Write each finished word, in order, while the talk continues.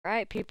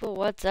Alright, people,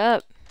 what's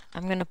up?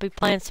 I'm gonna be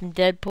playing some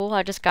Deadpool.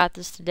 I just got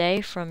this today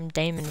from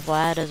Damon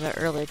Vlad as an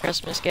early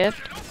Christmas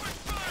gift.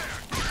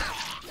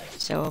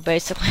 So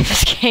basically,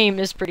 this game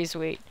is pretty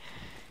sweet.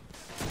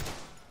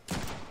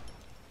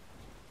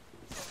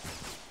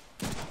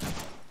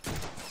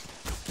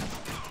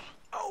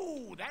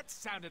 Oh, that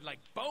sounded like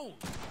bone.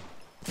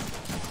 Is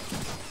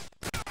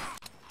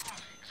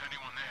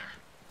anyone there?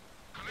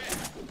 Come in.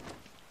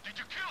 Did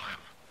you kill him?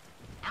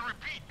 I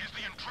repeat, is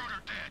the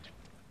intruder dead?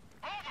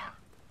 Over!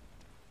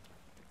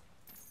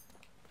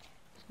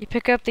 You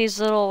pick up these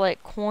little,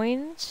 like,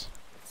 coins.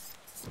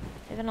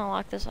 I haven't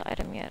unlocked this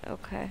item yet.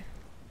 Okay.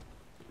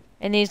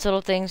 And these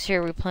little things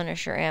here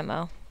replenish your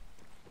ammo.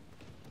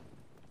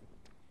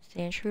 Is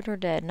the intruder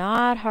dead?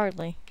 Not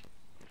hardly.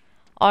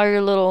 All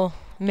your little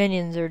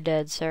minions are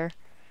dead, sir.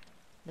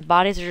 The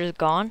bodies are just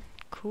gone.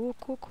 Cool,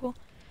 cool, cool.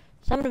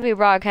 So I'm gonna be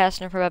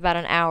broadcasting for about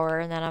an hour,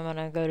 and then I'm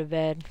gonna go to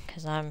bed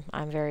because I'm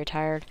very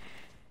tired,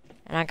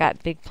 and I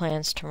got big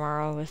plans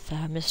tomorrow with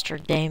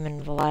Mr.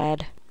 Damon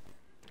Vlad.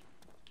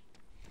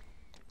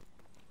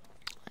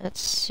 Let's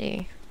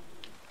see.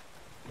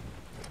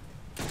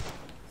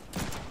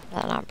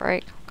 That not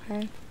break?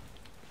 Okay.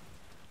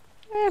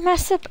 I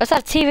messed up. Is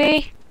that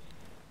TV?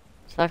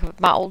 It's like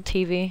my old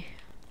TV.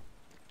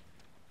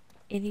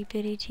 Itty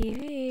bitty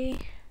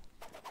TV.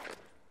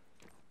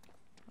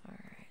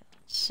 Alright,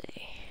 let's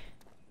see.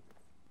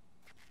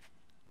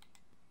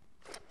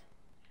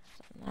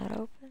 Isn't that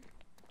open?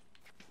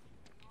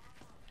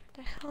 Where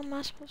the hell am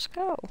I supposed to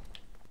go?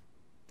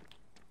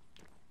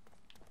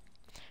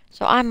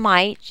 So I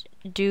might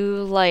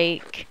do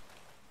like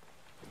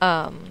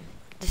the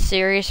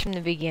series from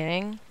the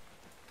beginning.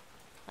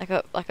 Like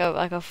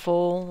a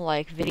full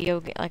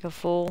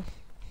full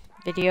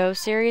video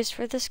series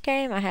for this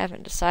game. I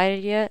haven't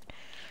decided yet.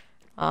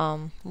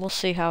 We'll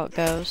see how it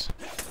goes.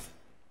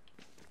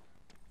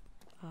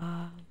 If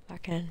I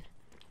can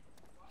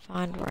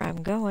find where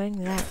I'm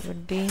going, that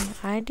would be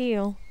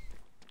ideal.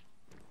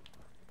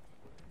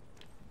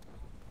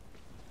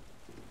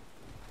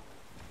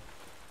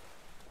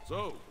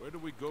 So, where do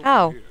we go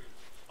Oh. from here?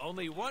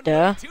 Only one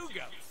Duh. way to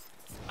go.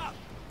 Up.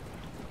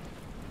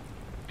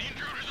 The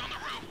intruder's on the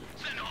roof!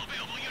 Send all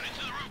available units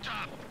to the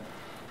rooftop!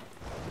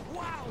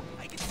 Wow,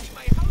 I can see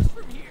my house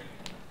from here.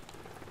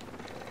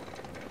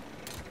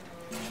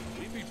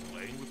 We be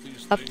playing with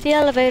these Up things? the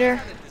elevator.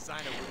 Gotta design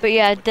a roof But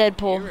yeah, here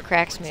Deadpool if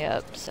cracks it me works.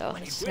 up, so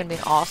this is gonna be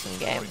an awesome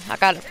game. I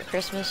got it for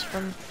Christmas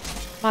from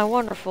my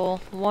wonderful,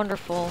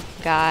 wonderful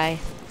guy,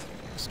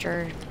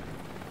 Mr.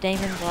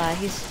 Damon Vlad.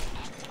 He's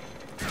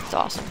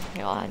awesome.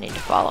 You know, I need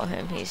to follow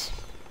him. He's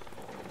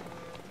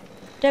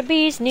the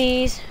bee's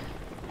knees.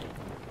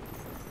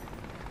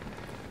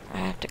 I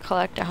have to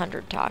collect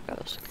 100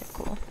 tacos. Okay,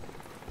 cool.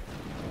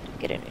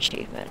 Get an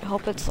achievement.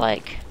 Hope it's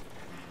like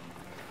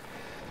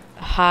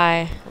a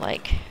high,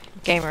 like,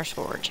 gamer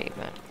score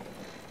achievement.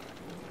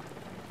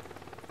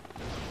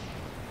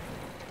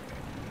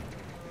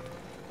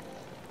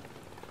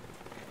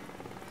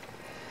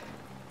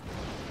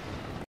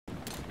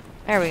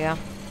 There we go.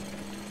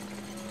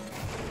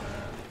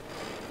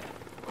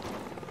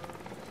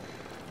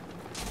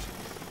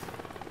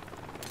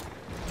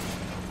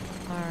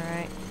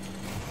 Alright.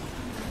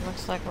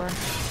 Looks like we're...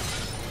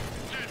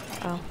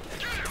 Oh.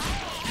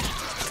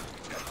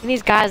 And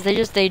these guys,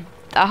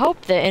 I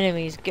hope the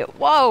enemies get...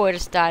 Whoa, I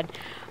just died.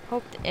 I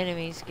hope the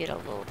enemies get a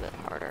little bit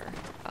harder,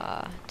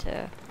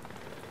 to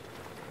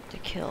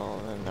kill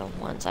than the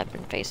ones I've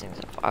been facing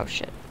so far. Oh,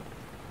 shit.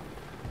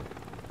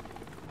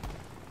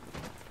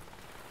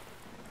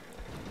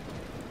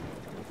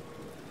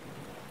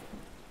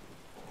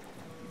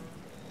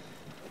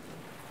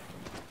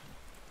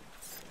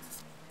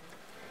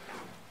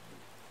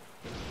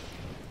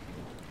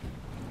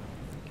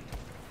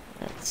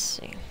 Let's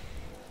see.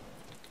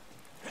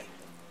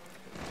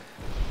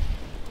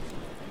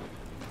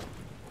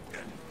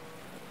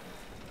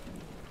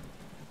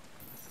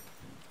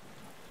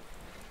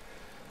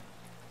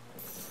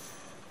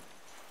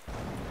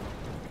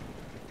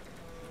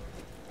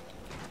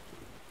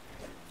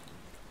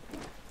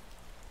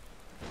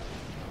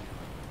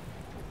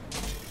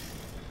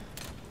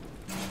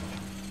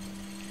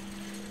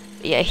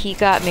 Yeah, he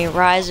got me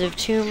Rise of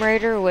Tomb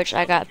Raider, which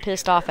I got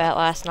pissed off at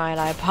last night.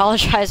 I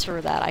apologize for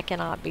that. I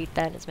cannot beat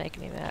that. It's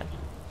making me mad.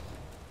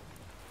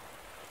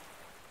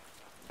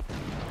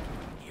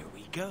 Here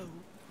we go.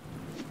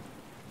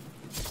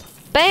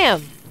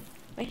 Bam!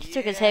 He just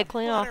took his head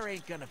clean off. Water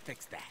ain't gonna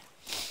fix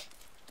that.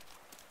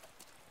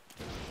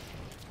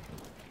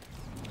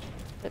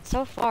 But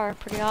so far,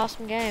 pretty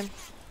awesome game.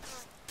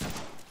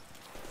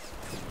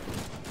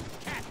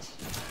 Catch.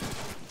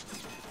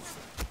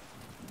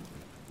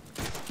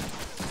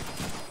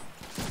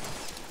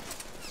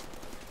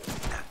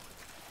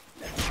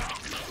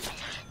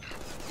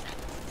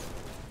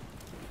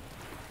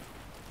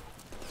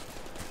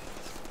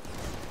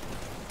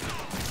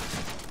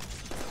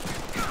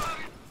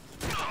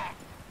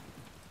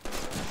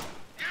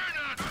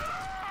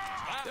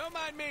 Don't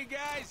mind me,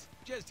 guys.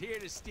 Just here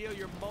to steal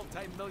your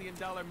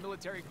multi-million-dollar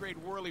military-grade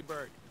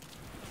whirlybird.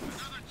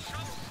 Another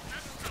chump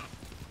steps up.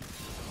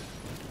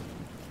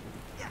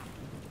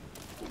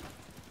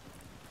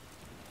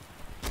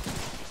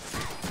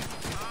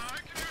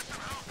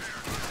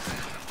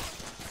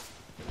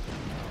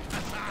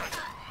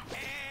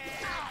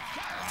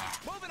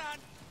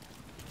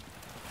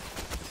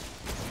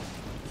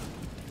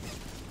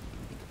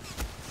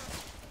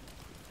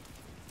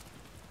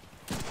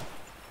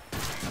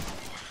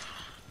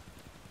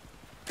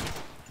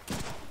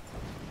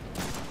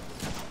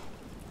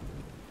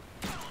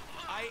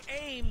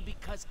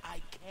 Because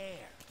I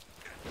care.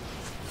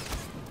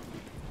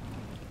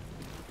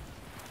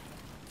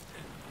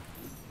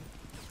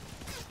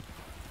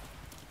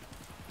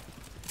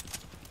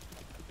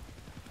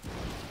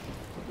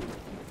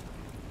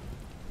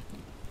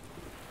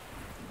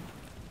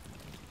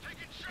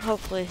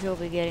 Hopefully he'll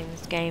be getting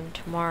this game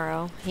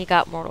tomorrow. He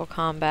got Mortal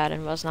Kombat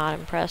and was not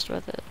impressed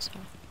with it, so.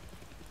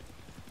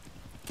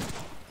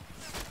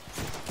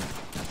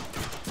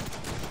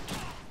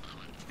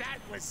 That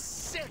was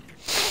sick.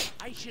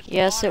 I should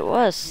Yes, it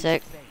was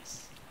sick.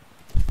 face.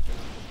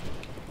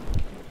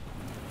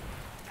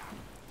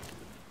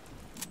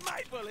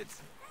 My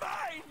bullets,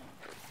 mine.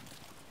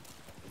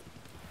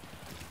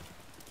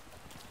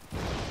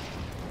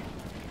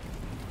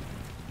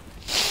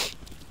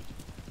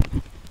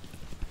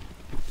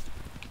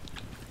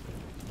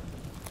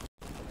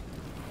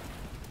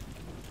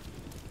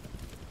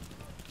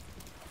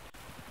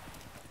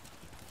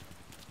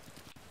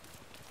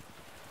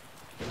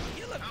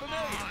 You look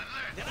familiar.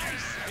 Did I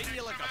spin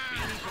you like a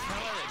beanie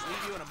propeller and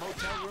leave you in a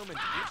motel room and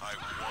I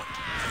want.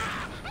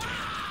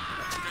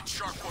 Get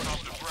Shark One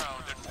off the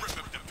ground and rip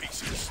him to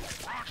pieces.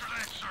 Roger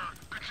that, sir.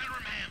 Consider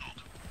him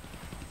handled.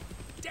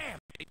 damn,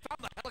 they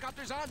found the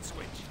helicopter's on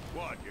switch.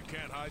 What, you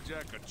can't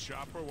hijack a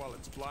chopper while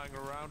it's flying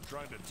around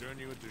trying to turn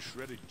you into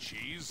shredded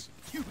cheese?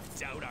 You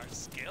doubt our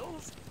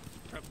skills?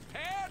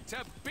 Prepare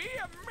to be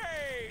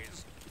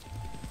amazed!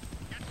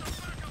 Get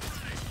some backup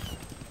ready.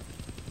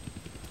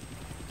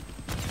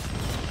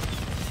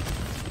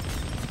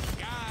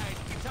 Guide,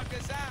 you took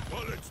us out.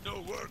 Bullets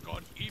no work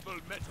on evil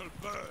metal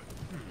bird.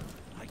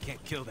 I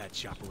can't kill that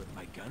chopper with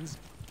my guns,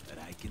 but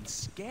I can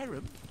scare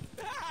him.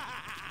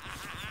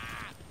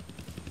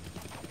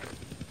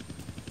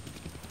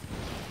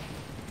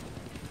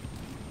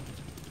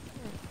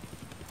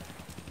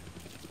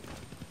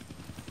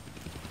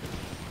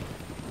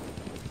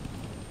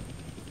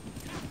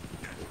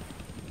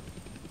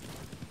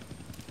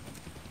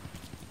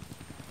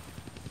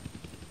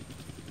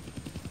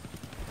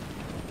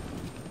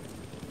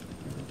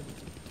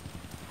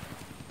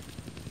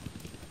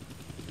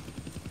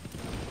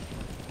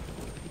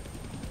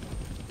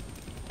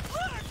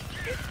 Look,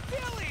 it's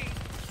Billy!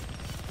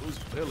 Who's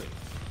Billy?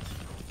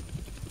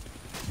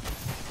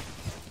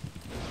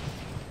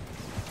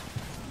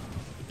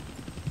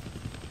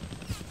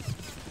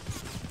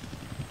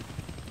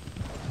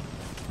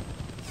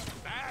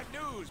 Bad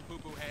news,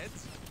 poo-poo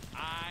heads.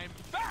 I'm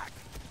back!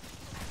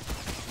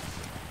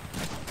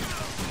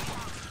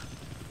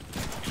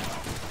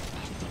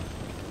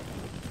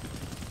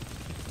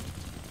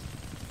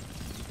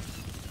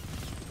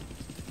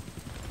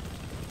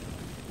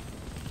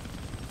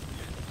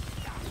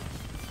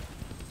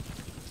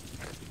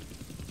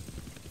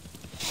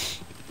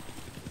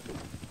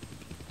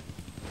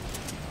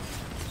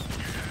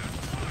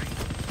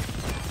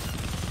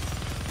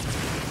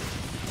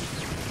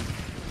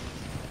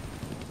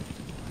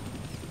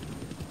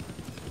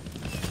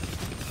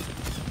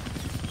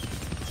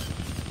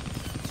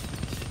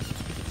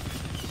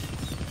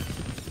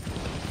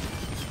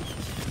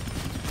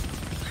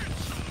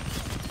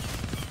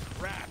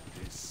 Crap,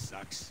 this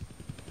sucks.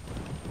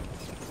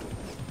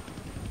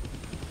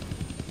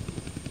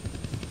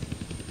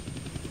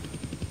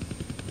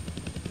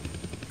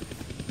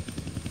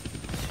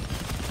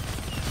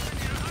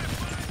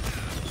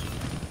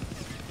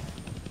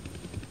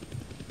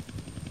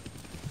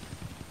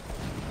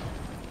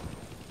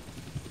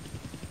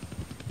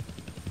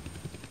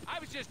 I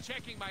was just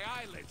checking my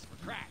eyelids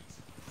for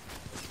cracks.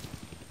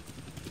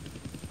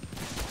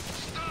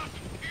 Stop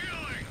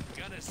healing.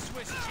 Gonna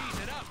Swiss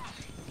cheese it up.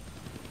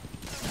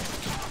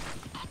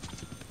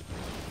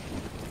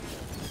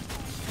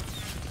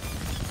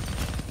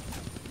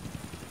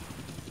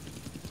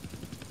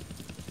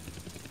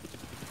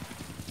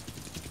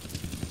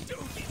 Dude,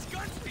 these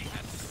guns we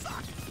have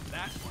suck.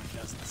 That one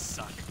doesn't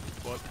suck.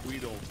 But we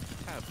don't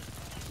have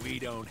it. We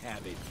don't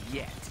have it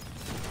yet.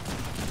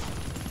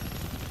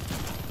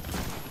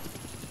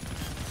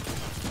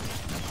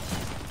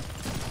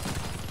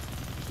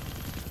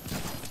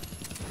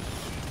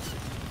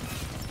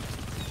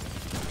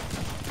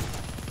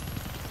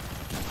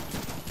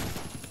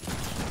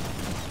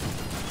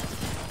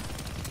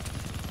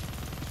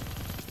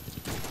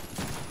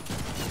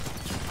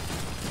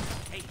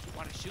 Hey, you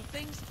want to shoot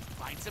things?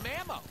 Find some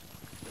ammo.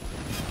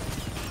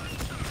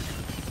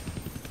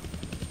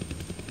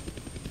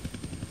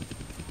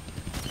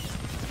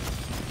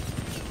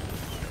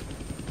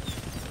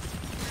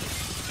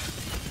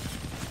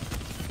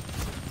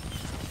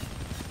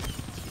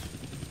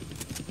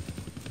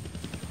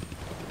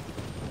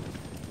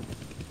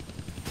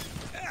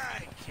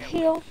 I can't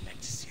wait Heal. for the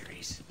next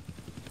series.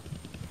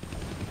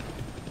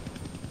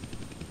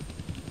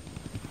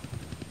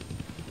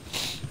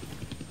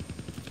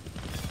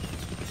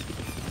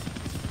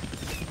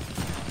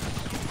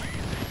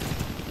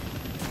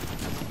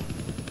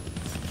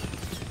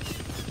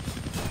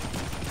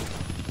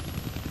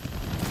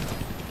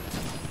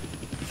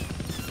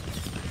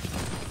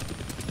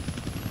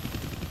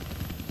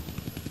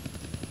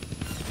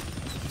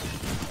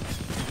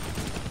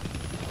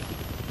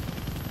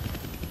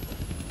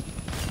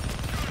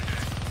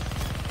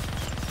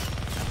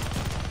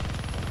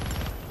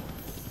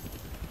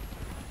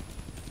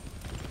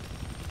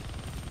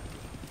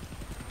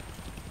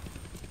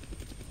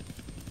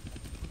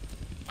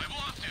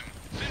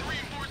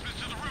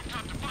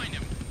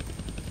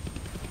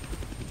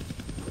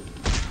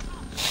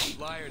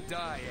 Fly or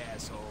die,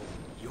 asshole.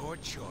 Your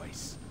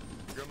choice.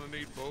 You're gonna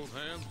need both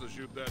hands to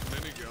shoot that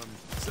minigun.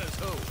 Says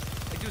who?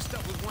 I do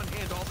stuff with one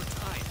hand all the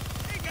time.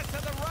 Hey, get to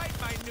the right,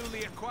 my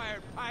newly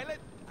acquired pilot.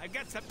 I've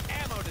got some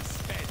ammo to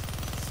spend.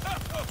 So,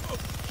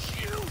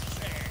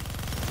 juicy!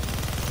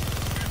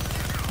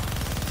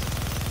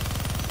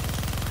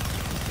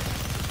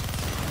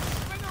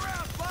 Swing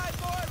around, fly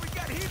boy. We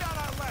got heat on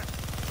our left.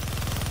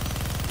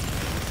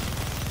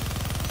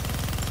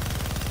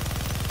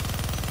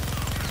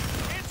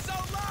 It's so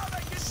loud I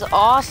can This is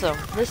awesome.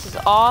 This is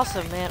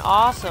awesome, man.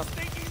 Awesome.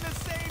 thinking the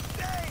same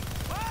thing.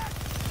 What?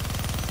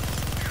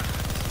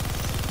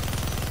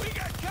 We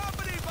got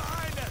company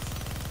behind us.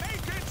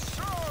 Make it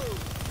true.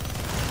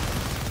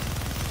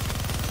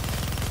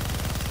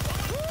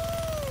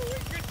 Woo! We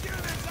could do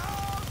this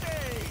all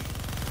day.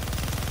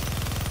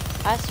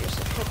 I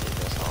seriously could do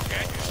this all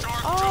day. Get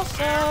Shark 2 Awesome.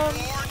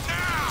 there or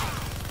now!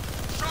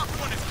 Shark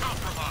 1 is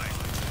compromised.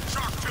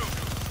 Shark 2,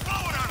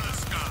 blow it out of the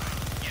sky!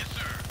 Yes,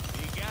 sir.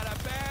 You got a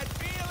bad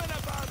feeling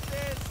about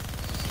this.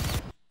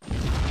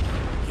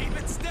 Keep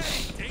it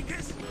steady,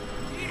 dingus.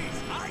 Jeez,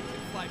 I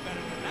can fly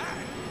better than that.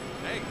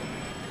 Hey,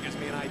 gives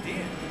me an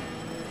idea.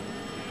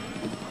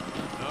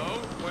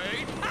 No,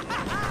 wait.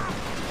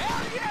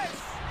 Hell yes!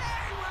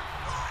 Hey, we're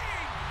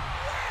flying!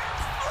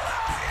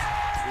 We're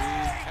We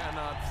flying!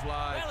 cannot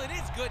fly. Well, it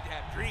is good to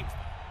have dreams.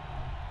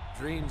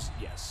 Dreams,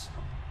 yes.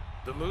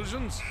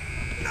 Delusions?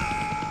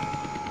 Yeah!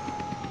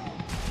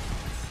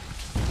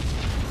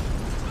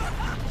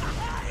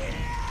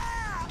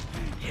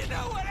 You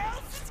know what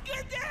else is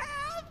good to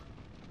have?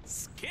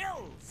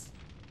 Skills.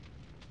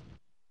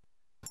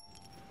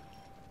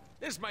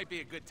 This might be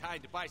a good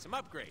time to buy some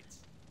upgrades.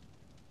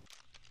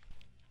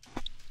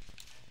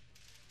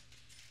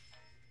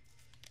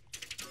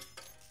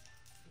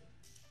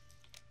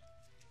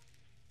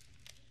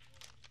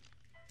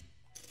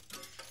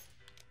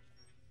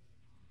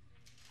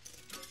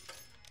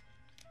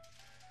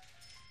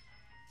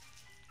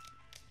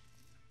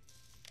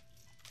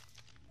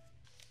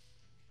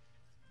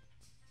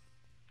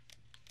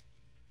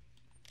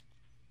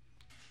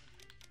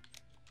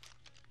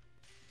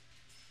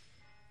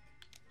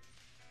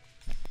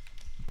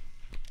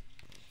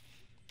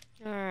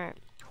 Alright.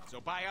 So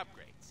buy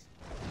upgrades.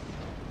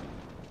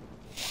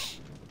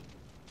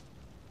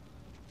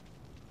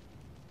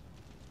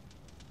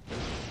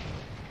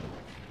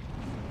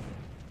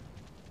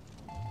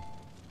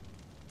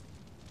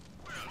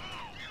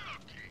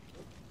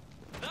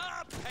 The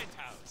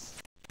penthouse.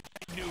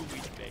 I knew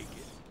we'd make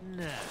it.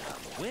 Now,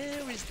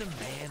 where is the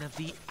man of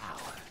the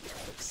hour?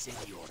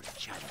 Senor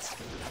Johnson.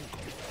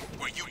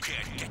 Well, you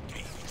can't get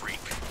me, freak.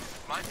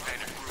 My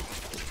panic room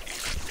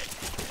is dead.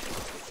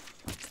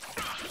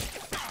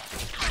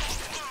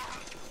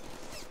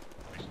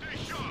 Stay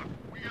sharp.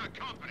 We got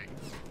company.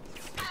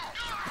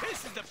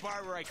 This is the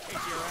part where I kick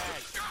your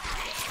ass.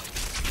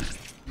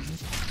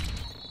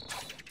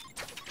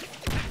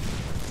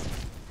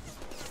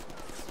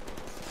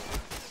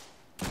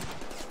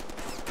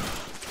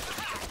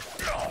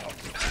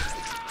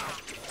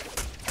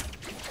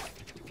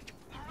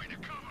 Hurry to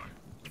cover.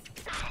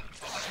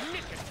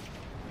 Snick it.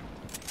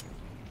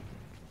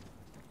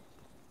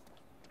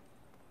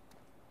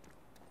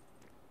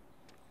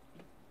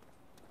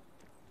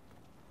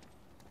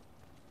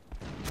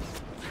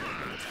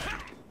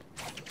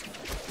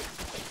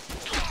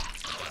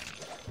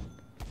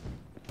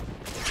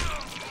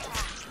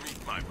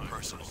 Meet my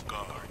personal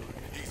guard.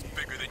 He's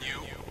bigger than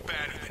you,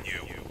 badder than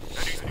you,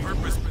 and he's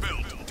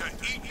purpose-built to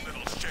eat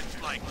little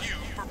shits like you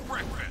for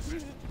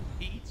breakfast.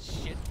 Eat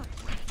shit for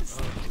breakfast.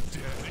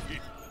 Daddy.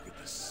 Look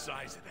at the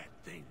size of that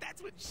thing.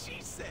 That's what she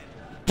said.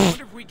 I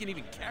wonder if we can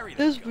even carry that.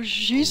 That's gun. what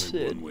she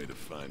said. One way to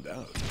find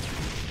out.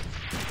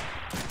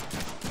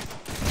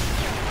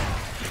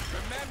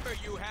 Remember,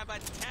 you have a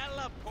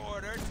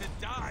teleporter to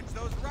dodge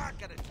those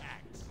rocket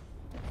attacks.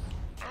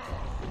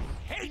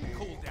 Hate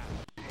cooldown.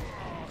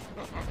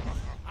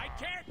 I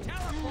can't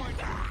teleport.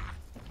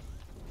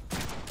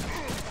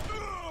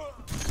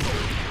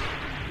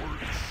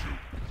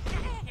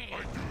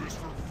 I do this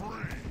for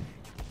free.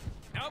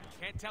 Nope,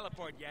 can't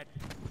teleport yet.